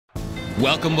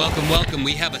Welcome, welcome, welcome.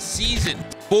 We have a Season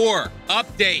 4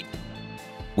 update.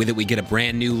 With it, we get a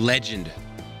brand new legend,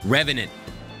 Revenant.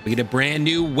 We get a brand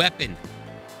new weapon,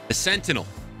 the Sentinel.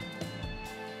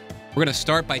 We're going to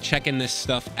start by checking this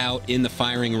stuff out in the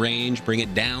firing range, bring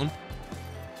it down.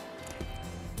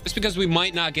 Just because we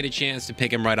might not get a chance to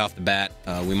pick him right off the bat.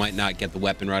 We might not get the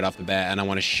weapon right off the bat, and I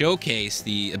want to showcase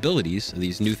the abilities of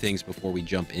these new things before we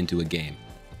jump into a game.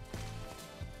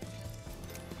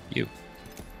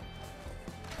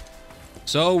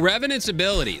 So, Revenant's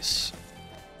abilities.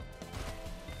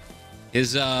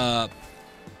 His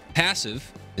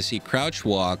passive is he crouch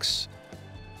walks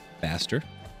faster.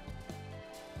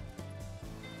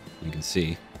 You can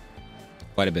see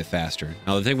quite a bit faster.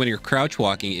 Now, the thing when you're crouch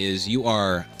walking is you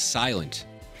are silent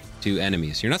to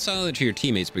enemies. You're not silent to your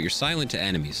teammates, but you're silent to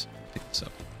enemies. Pick this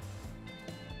up.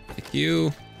 Thank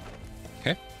you.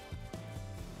 Okay.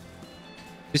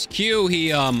 His Q,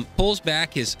 he pulls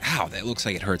back his... Ow, that looks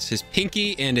like it hurts. His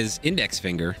pinky and his index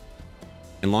finger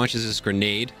and launches his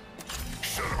grenade.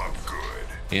 Shut him up good.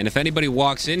 And if anybody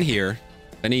walks in here,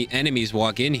 if any enemies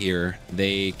walk in here,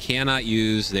 they cannot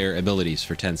use their abilities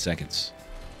for 10 seconds.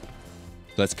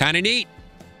 So that's kind of neat.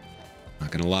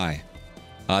 Not gonna lie.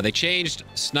 They changed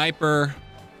sniper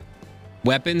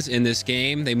weapons in this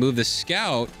game. They moved the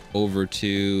scout over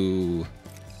to...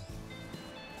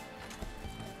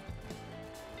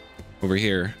 Over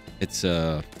here, it's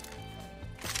a...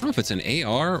 I don't know if it's an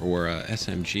AR or a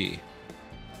SMG.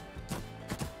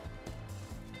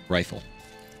 Rifle.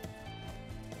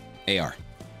 AR.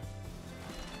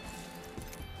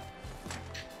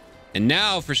 And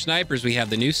now for snipers, we have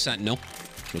the new Sentinel.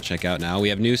 We'll check out now. We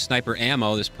have new sniper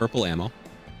ammo, this purple ammo.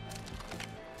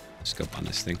 Scope on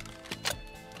this thing.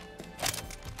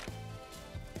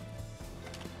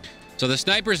 So the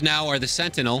snipers now are the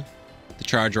Sentinel, the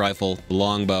charge rifle, the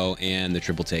longbow, and the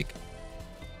triple take.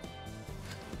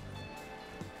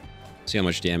 See how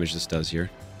much damage this does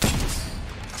here.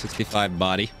 65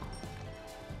 body.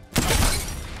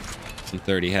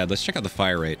 130 head. Let's check out the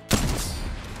fire rate.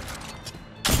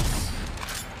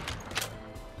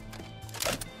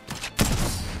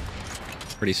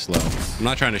 Pretty slow. I'm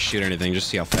not trying to shoot anything, just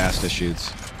see how fast it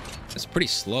shoots. It's pretty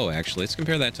slow, actually. Let's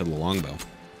compare that to the longbow.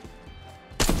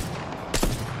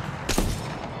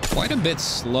 Quite a bit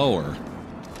slower.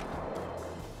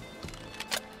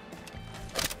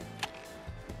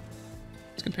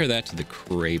 Let's compare that to the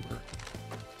Kraber.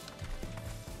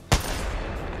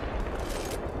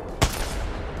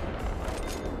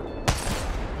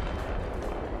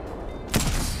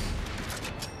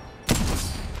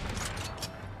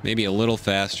 Maybe a little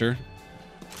faster.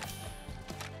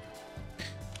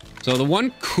 So the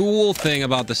one cool thing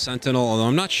about the Sentinel, although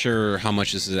I'm not sure how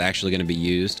much this is actually going to be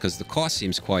used because the cost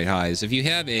seems quite high, is if you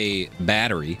have a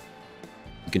battery,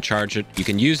 you can charge it. You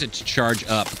can use it to charge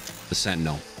up the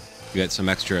Sentinel. You get some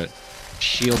extra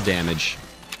shield damage.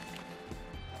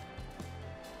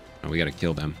 Oh, we got to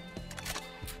kill them.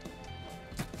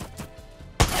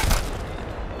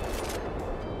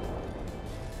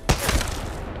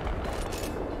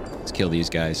 Let's kill these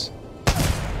guys.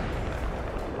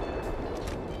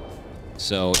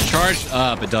 So charged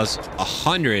up, it does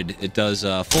 100. It does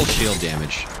full shield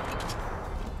damage.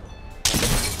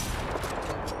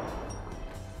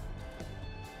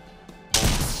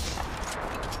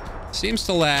 Seems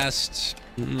to last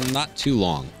not too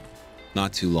long.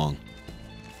 Not too long.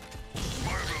 My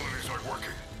abilities aren't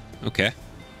working. Okay.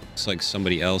 Looks like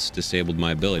somebody else disabled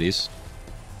my abilities.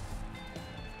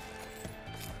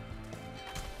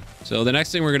 So the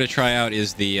next thing we're going to try out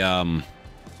is the...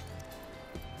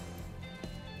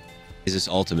 is this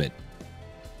ultimate.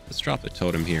 Let's drop the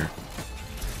totem here.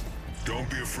 Don't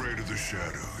be afraid of the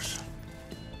shadows.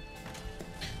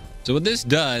 So what this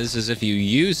does is if you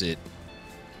use it,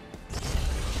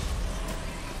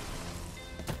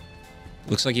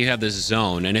 looks like you have this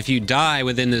zone, and if you die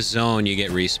within this zone, you get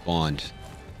respawned.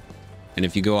 And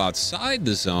if you go outside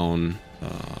the zone,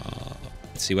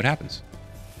 let's see what happens.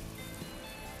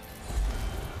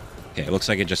 Okay, it looks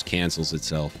like it just cancels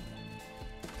itself.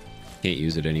 Can't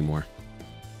use it anymore.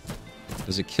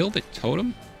 Does it kill the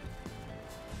totem?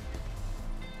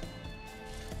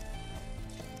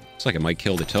 Looks like it might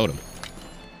kill the totem.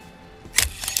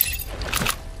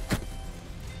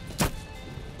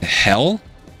 The hell?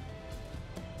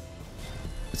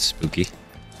 That's spooky.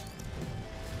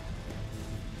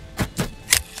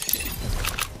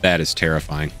 That is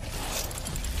terrifying.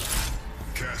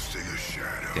 Casting a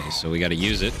shadow. Okay, so we got to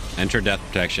use it. Enter death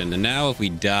protection. And now if we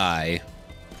die,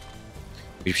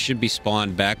 we should be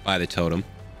spawned back by the totem.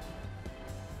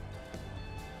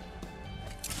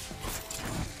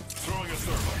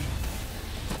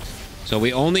 So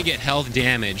we only get health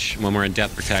damage when we're in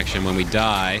death protection. When we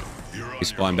die, we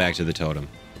spawn back to the totem.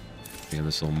 We have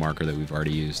this little marker that we've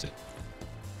already used it.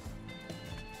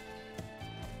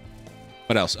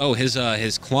 What else? Oh,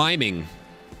 his climbing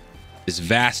is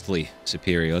vastly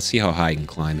superior. Let's see how high he can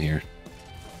climb here.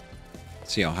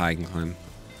 Let's see how high he can climb.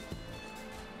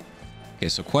 Okay,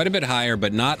 so quite a bit higher,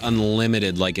 but not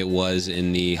unlimited like it was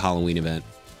in the Halloween event.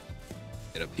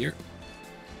 Get up here.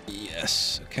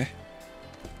 Yes, okay.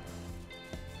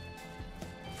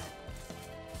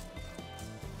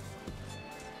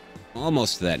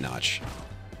 Almost to that notch.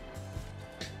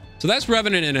 So that's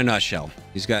Revenant in a nutshell.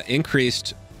 He's got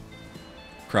increased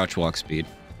crouch walk speed.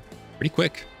 Pretty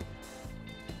quick.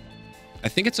 I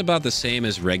think it's about the same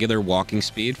as regular walking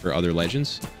speed for other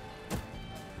legends.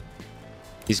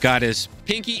 He's got his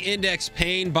Pinky Index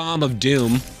Pain Bomb of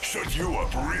Doom. Shut you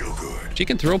up real good. He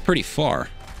can throw pretty far.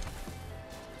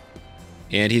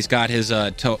 And he's got his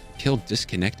kill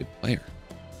disconnected player.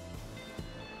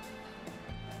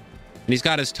 And he's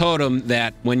got his totem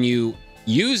that when you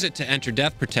use it to enter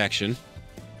death protection,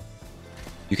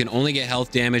 you can only get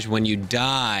health damage. When you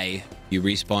die, you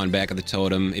respawn back at the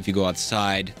totem. If you go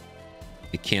outside,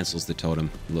 it cancels the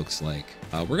totem, looks like.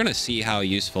 We're going to see how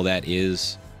useful that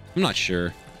is. I'm not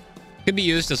sure. Could be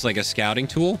used as like a scouting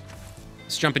tool.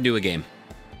 Let's jump into a game.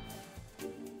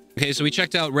 Okay, so we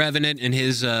checked out Revenant and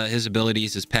his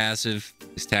abilities, his passive,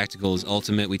 his tactical, his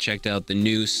ultimate. We checked out the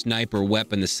new sniper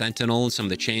weapon, the Sentinel, and some of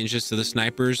the changes to the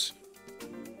snipers.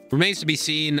 Remains to be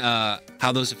seen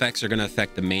how those effects are going to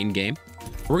affect the main game.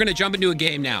 We're going to jump into a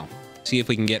game now. See if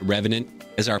we can get Revenant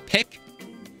as our pick.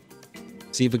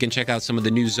 See if we can check out some of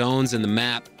the new zones in the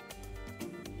map.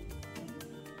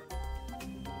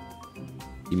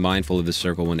 Be mindful of the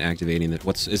circle when activating it.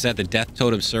 Is that the death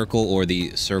totem circle or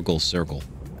the circle?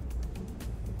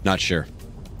 Not sure.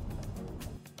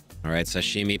 All right,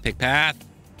 Sashimi, pick path.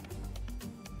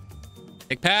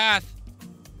 Pick path.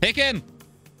 Pick him.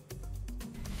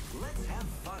 Let's have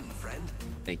fun, friend.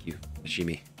 Thank you,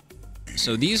 Sashimi.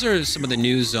 So these are some of the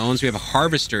new zones. We have a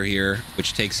harvester here,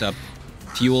 which takes up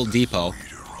fuel depot.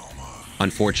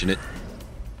 Unfortunate.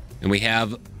 And we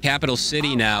have Capital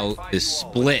City now is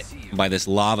split by this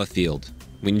lava field.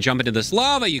 When you jump into this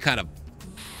lava, you kind of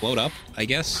float up, I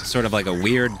guess. Sort of like a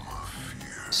weird,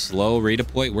 slow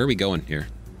redeploy. Where are we going here?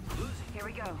 Here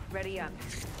we go. Ready up.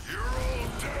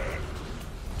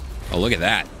 Oh, look at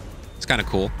that. It's kind of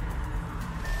cool.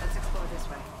 Let's explore this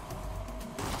way.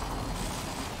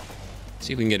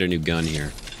 See if we can get a new gun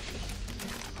here.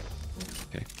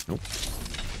 Okay, nope.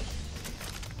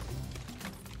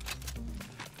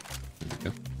 There we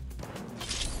go.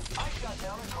 I shot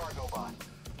down a cargo bot.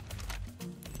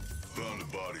 Found a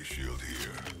body shield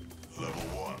here. Level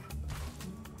 1.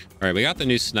 All right, we got the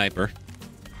new sniper.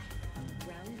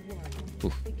 Round one.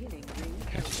 Oof. Beginning ring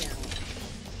countdown.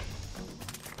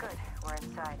 Good. We're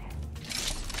inside.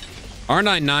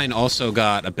 R99 also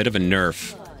got a bit of a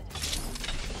nerf.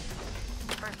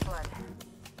 First blood.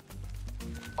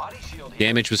 Body shield here.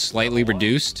 Damage was slightly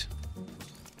reduced.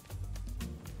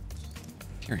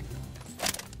 Hearing.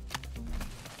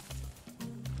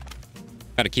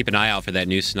 Got to keep an eye out for that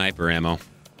new sniper ammo.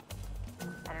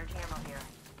 Energy ammo here.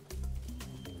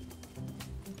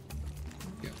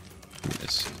 Yeah, give me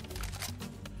this.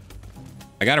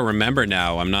 I got to remember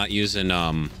now, I'm not using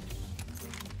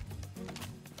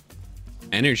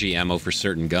energy ammo for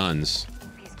certain guns.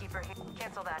 Peacekeeper here.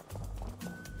 Cancel that.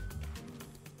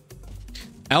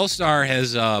 L-Star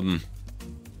has been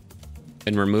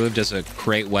removed as a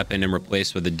crate weapon and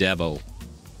replaced with a Devo,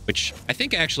 which I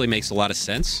think actually makes a lot of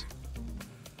sense.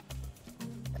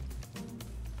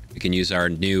 We can use our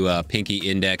new Pinky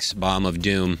Index Bomb of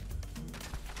Doom.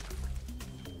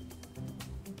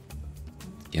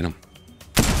 Get him.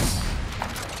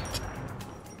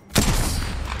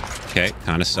 Okay,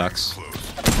 kind of sucks. Wanna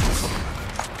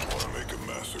make a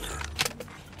massacre?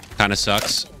 Kind of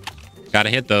sucks. Gotta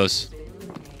hit those.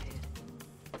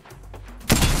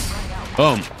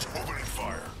 Boom. Opening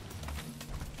fire.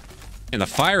 And the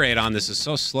fire rate on this is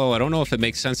so slow, I don't know if it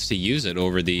makes sense to use it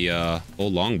over the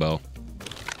old longbow.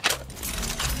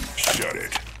 Shut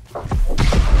it.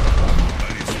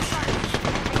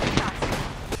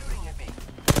 Shooting at me.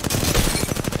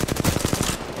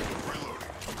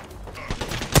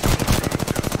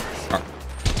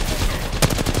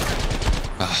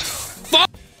 Fuck!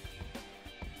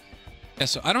 Yeah,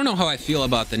 so I don't know how I feel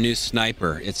about the new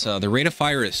sniper. It's the rate of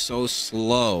fire is so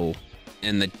slow,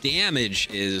 and the damage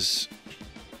is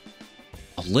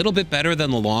a little bit better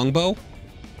than the longbow.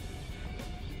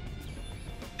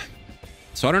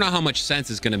 So I don't know how much sense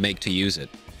it's going to make to use it.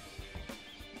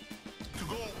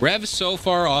 Rev so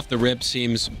far off the rip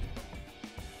seems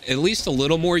at least a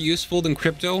little more useful than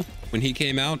Crypto when he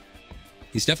came out.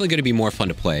 He's definitely going to be more fun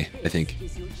to play, I think.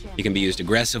 He can be used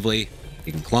aggressively.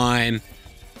 He can climb.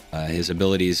 His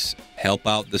abilities help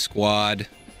out the squad.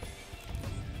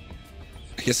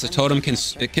 I guess the totem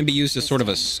can be used as sort of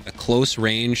a close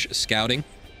range scouting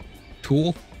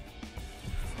tool.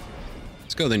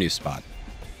 Let's go to the new spot.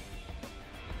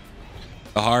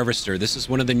 The Harvester. This is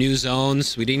one of the new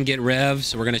zones. We didn't get Rev,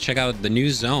 so we're going to check out the new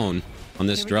zone on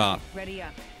this drop. Ready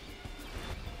up.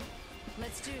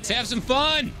 Let's have some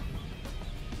fun!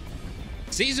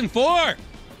 Season 4!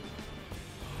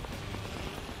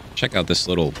 Check out this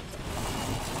little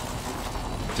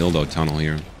dildo tunnel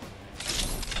here.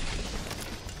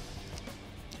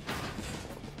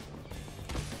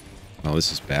 Oh,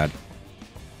 this is bad.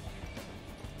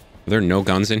 Are there no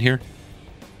guns in here?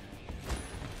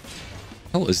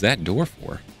 What the hell is that door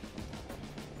for?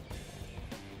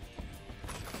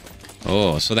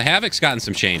 Oh, so the Havok's gotten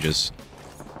some changes.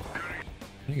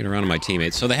 Let me get around to my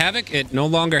teammates. So the Havok, it no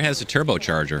longer has a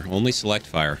turbocharger, only select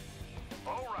fire.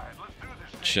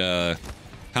 Which, kind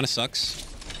of sucks.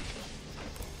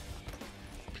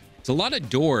 It's a lot of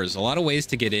doors, a lot of ways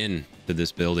to get in to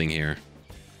this building here.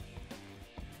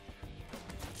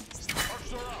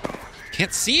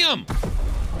 Can't see him!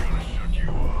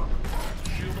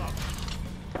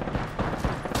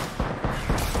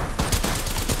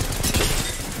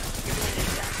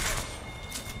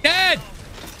 Dead!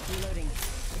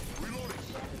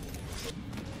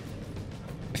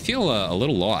 I feel a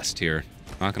little lost here.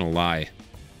 Not gonna lie.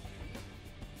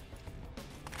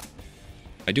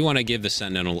 I do want to give the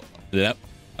Sentinel... Yep.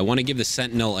 I want to give the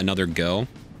Sentinel another go.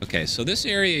 Okay, so this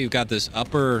area, you've got this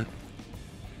upper...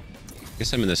 I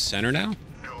guess I'm in the center now?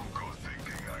 Don't go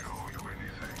thinking I owe you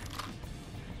anything.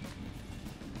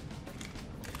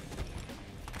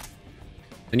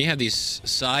 Then you have these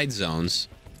side zones.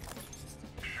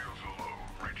 Shields are low,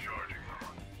 recharging them.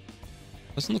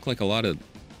 Doesn't look like a lot of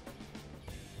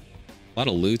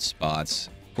loot spots.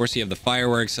 Of course, you have the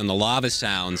fireworks and the lava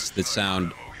sounds that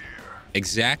sound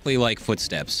exactly like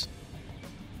footsteps.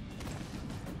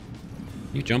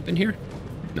 Can you jump in here?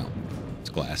 No, it's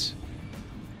glass.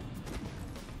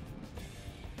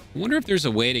 I wonder if there's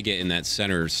a way to get in that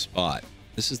center spot.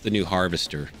 This is the new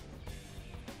Harvester.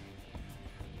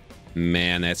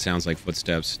 Man, that sounds like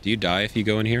footsteps. Do you die if you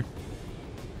go in here?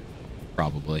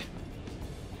 Probably.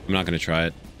 I'm not going to try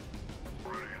it.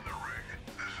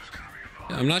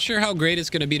 I'm not sure how great it's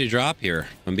going to be to drop here,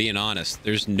 if I'm being honest.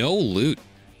 There's no loot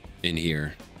in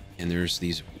here. And there's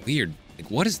these weird... Like,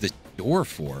 what is this door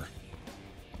for?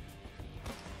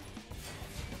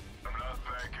 I'm not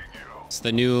thanking you. It's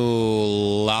the new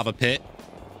lava pit.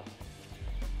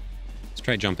 Let's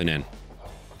try jumping in.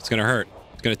 It's going to hurt.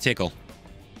 It's going to tickle.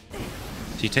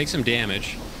 So you take some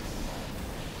damage.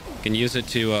 You can use it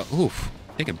to... oof.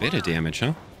 Take a bit of damage,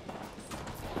 huh?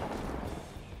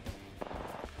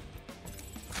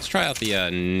 Let's try out the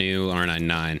new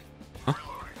R99. Huh?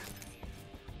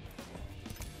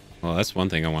 Well, that's one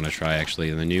thing I want to try,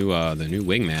 actually. The new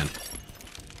Wingman.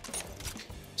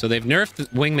 So they've nerfed the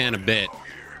Wingman a bit.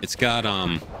 It's got,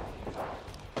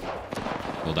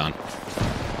 hold on.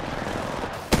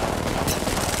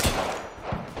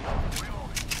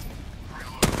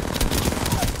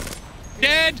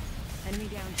 Dead! Enemy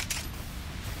down.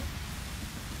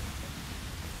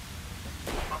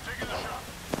 I'm taking the shot.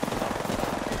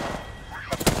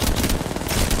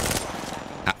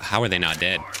 How are they not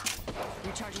dead?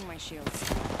 Recharging my shields.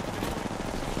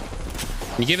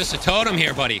 Can you give us a totem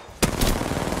here, buddy?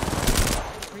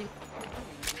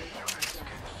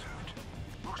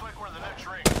 Looks like we're in the next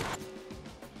ring.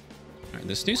 All right,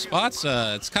 this new spot's,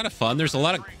 it's kind of fun. There's a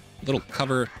lot of little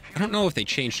cover. I don't know if they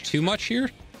changed too much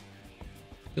here.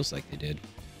 Feels like they did.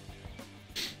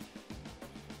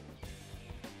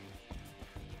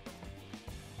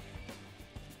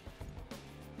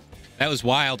 That was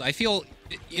wild. I feel,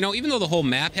 you know, even though the whole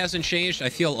map hasn't changed, I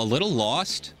feel a little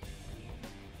lost.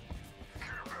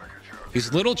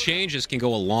 These little changes can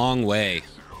go a long way.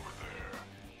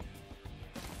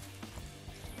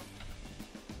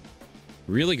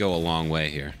 Really go a long way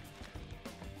here.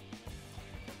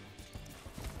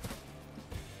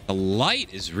 The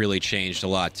light is really changed a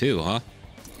lot too, huh?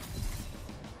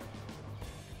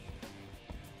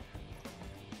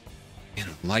 Man,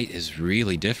 light is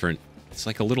really different. It's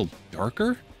like a little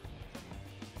darker.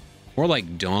 More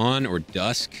like dawn or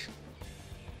dusk.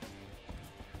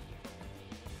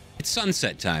 It's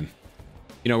sunset time.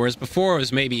 You know, whereas before it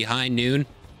was maybe high noon.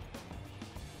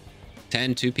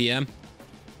 10, 2 p.m.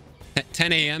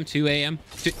 10 a.m., 2 a.m.,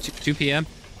 2 p.m.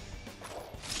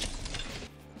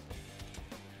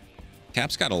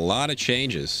 Cap's got a lot of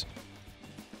changes.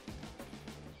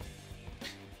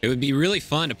 It would be really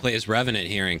fun to play as Revenant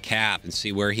here in Cap and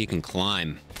see where he can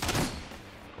climb.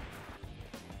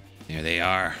 There they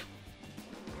are.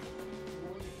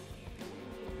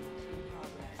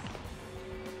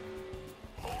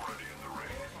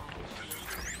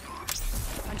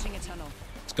 Punching a tunnel.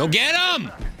 Let's go get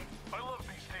him! I love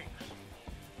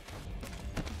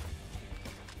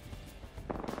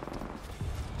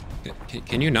these things.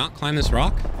 Can you not climb this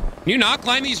rock? Can you not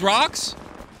climb these rocks?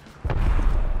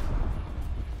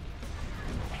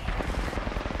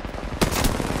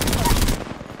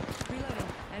 Reloading.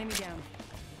 Enemy down.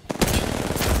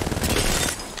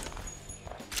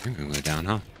 You're gonna go down,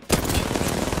 huh?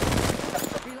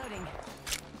 Reloading.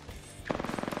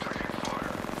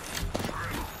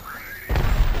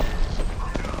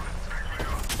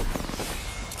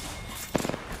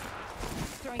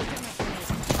 Throwing thermite grenade.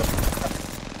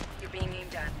 You're being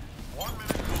aimed at.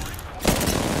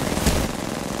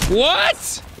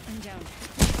 What? I'm down.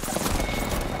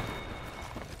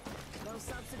 No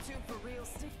substitute for real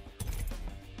stick.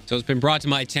 So it's been brought to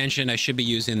my attention I should be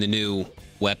using the new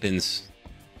weapons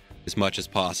as much as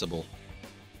possible.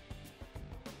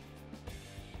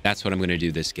 That's what I'm going to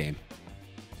do this game.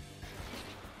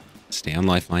 Stay on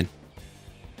lifeline.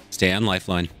 Stay on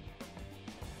lifeline.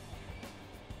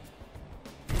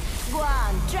 Go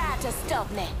on, try to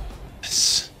stop me.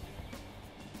 Yes.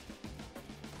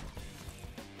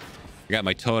 I got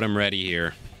my totem ready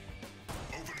here.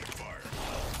 Opening fire.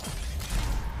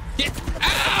 Get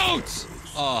out!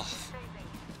 Oh.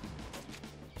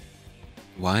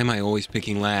 Why am I always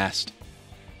picking last?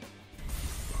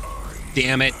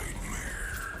 Damn it.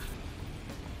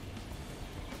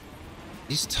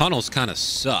 These tunnels kind of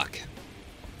suck.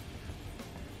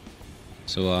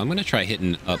 So I'm going to try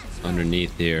hitting up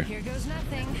underneath here. Here goes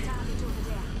nothing.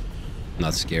 I'm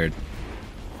not scared.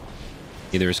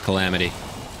 Neither is Calamity.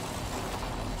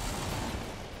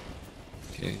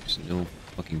 Okay, there's no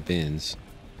fucking bins.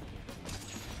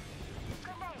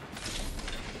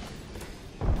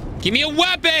 Give me a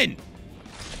weapon!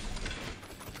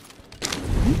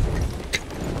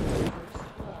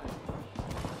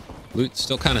 Loot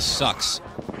still kind of sucks.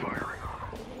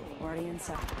 Already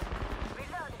inside.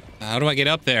 How do I get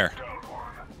up there?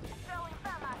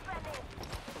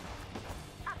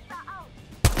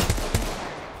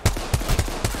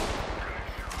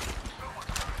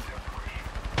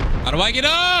 How do I get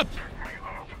up?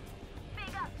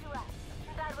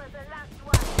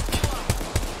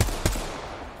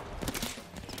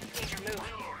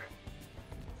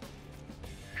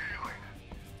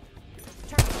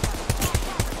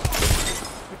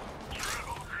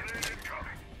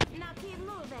 Now keep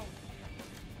moving.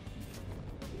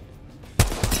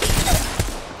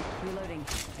 Reloading.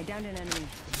 I downed an enemy.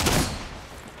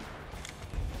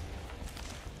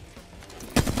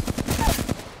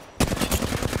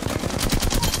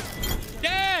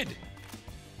 Dead!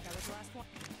 That was the last one.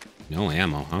 No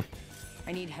ammo, huh?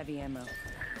 I need heavy ammo.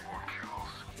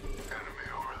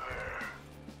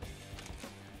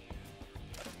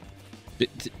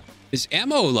 Is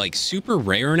ammo like super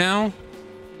rare now?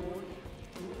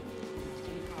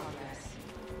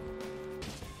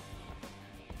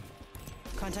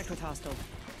 Contact with hostile.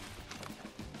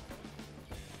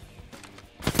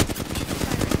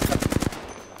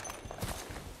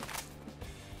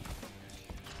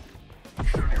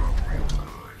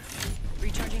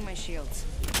 Recharging my shields.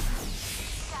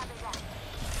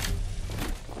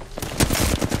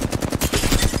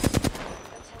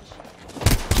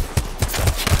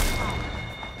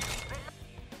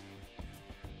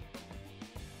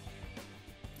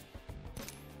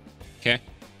 Okay.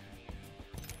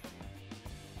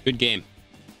 Good game.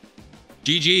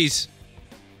 GG's.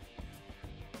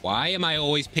 Why am I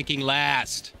always picking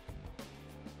last?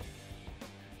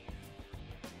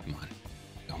 Come on.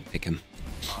 Don't pick him.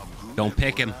 Don't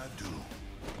pick him.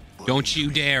 Don't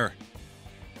you dare.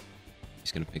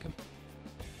 He's gonna pick him.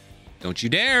 Don't you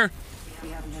dare. We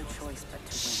have no choice but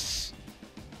to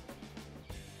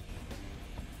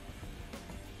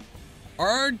win.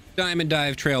 Our Diamond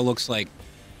Dive trail looks like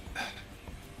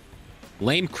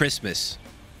lame Christmas.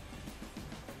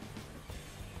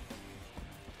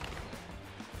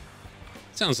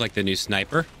 Sounds like the new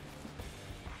sniper.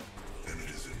 Then it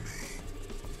isn't me.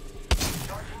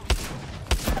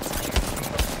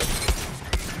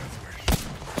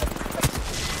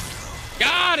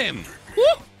 Got him! Woo!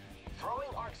 Throwing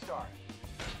arc star.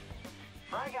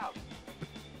 Frag out.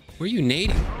 Where are you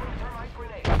nading? Throwing thermite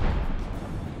grenade.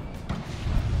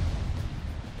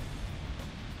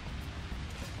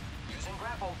 Using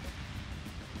grapple.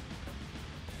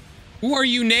 Who are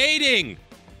you nading?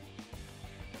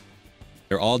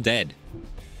 They're all dead.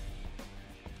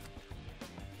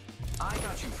 I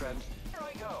got you, Fred. Here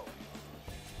I go.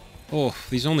 Oh,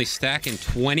 these only stack in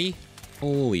 20?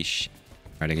 Holy sh...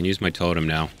 All right, I can use my totem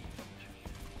now.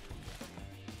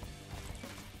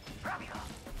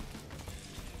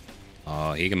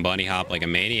 Oh, he can bunny hop like a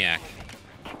maniac.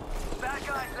 Bad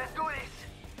guys, let's do this.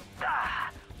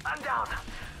 Ah, I'm down.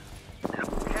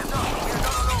 Hands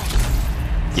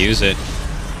up. No. Use it.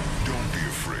 Don't be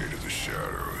afraid of the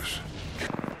shadows.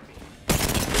 The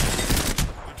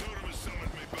totem has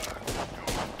summoned me back.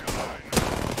 Don't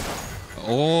die.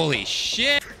 Holy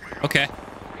shit. Okay.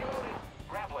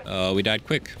 Grappling. We died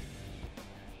quick.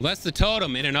 Well, that's the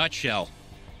totem in a nutshell.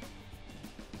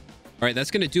 All right,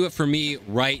 that's going to do it for me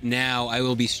right now. I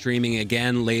will be streaming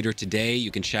again later today.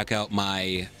 You can check out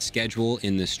my schedule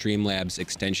in the Streamlabs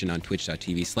extension on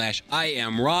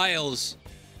twitch.tv/IamRiles.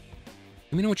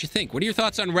 Let me know what you think. What are your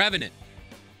thoughts on Revenant?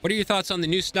 What are your thoughts on the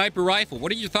new sniper rifle?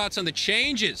 What are your thoughts on the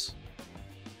changes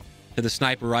to the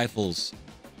sniper rifles?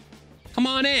 Come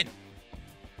on in.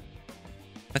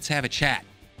 Let's have a chat.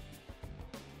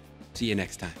 See you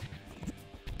next time.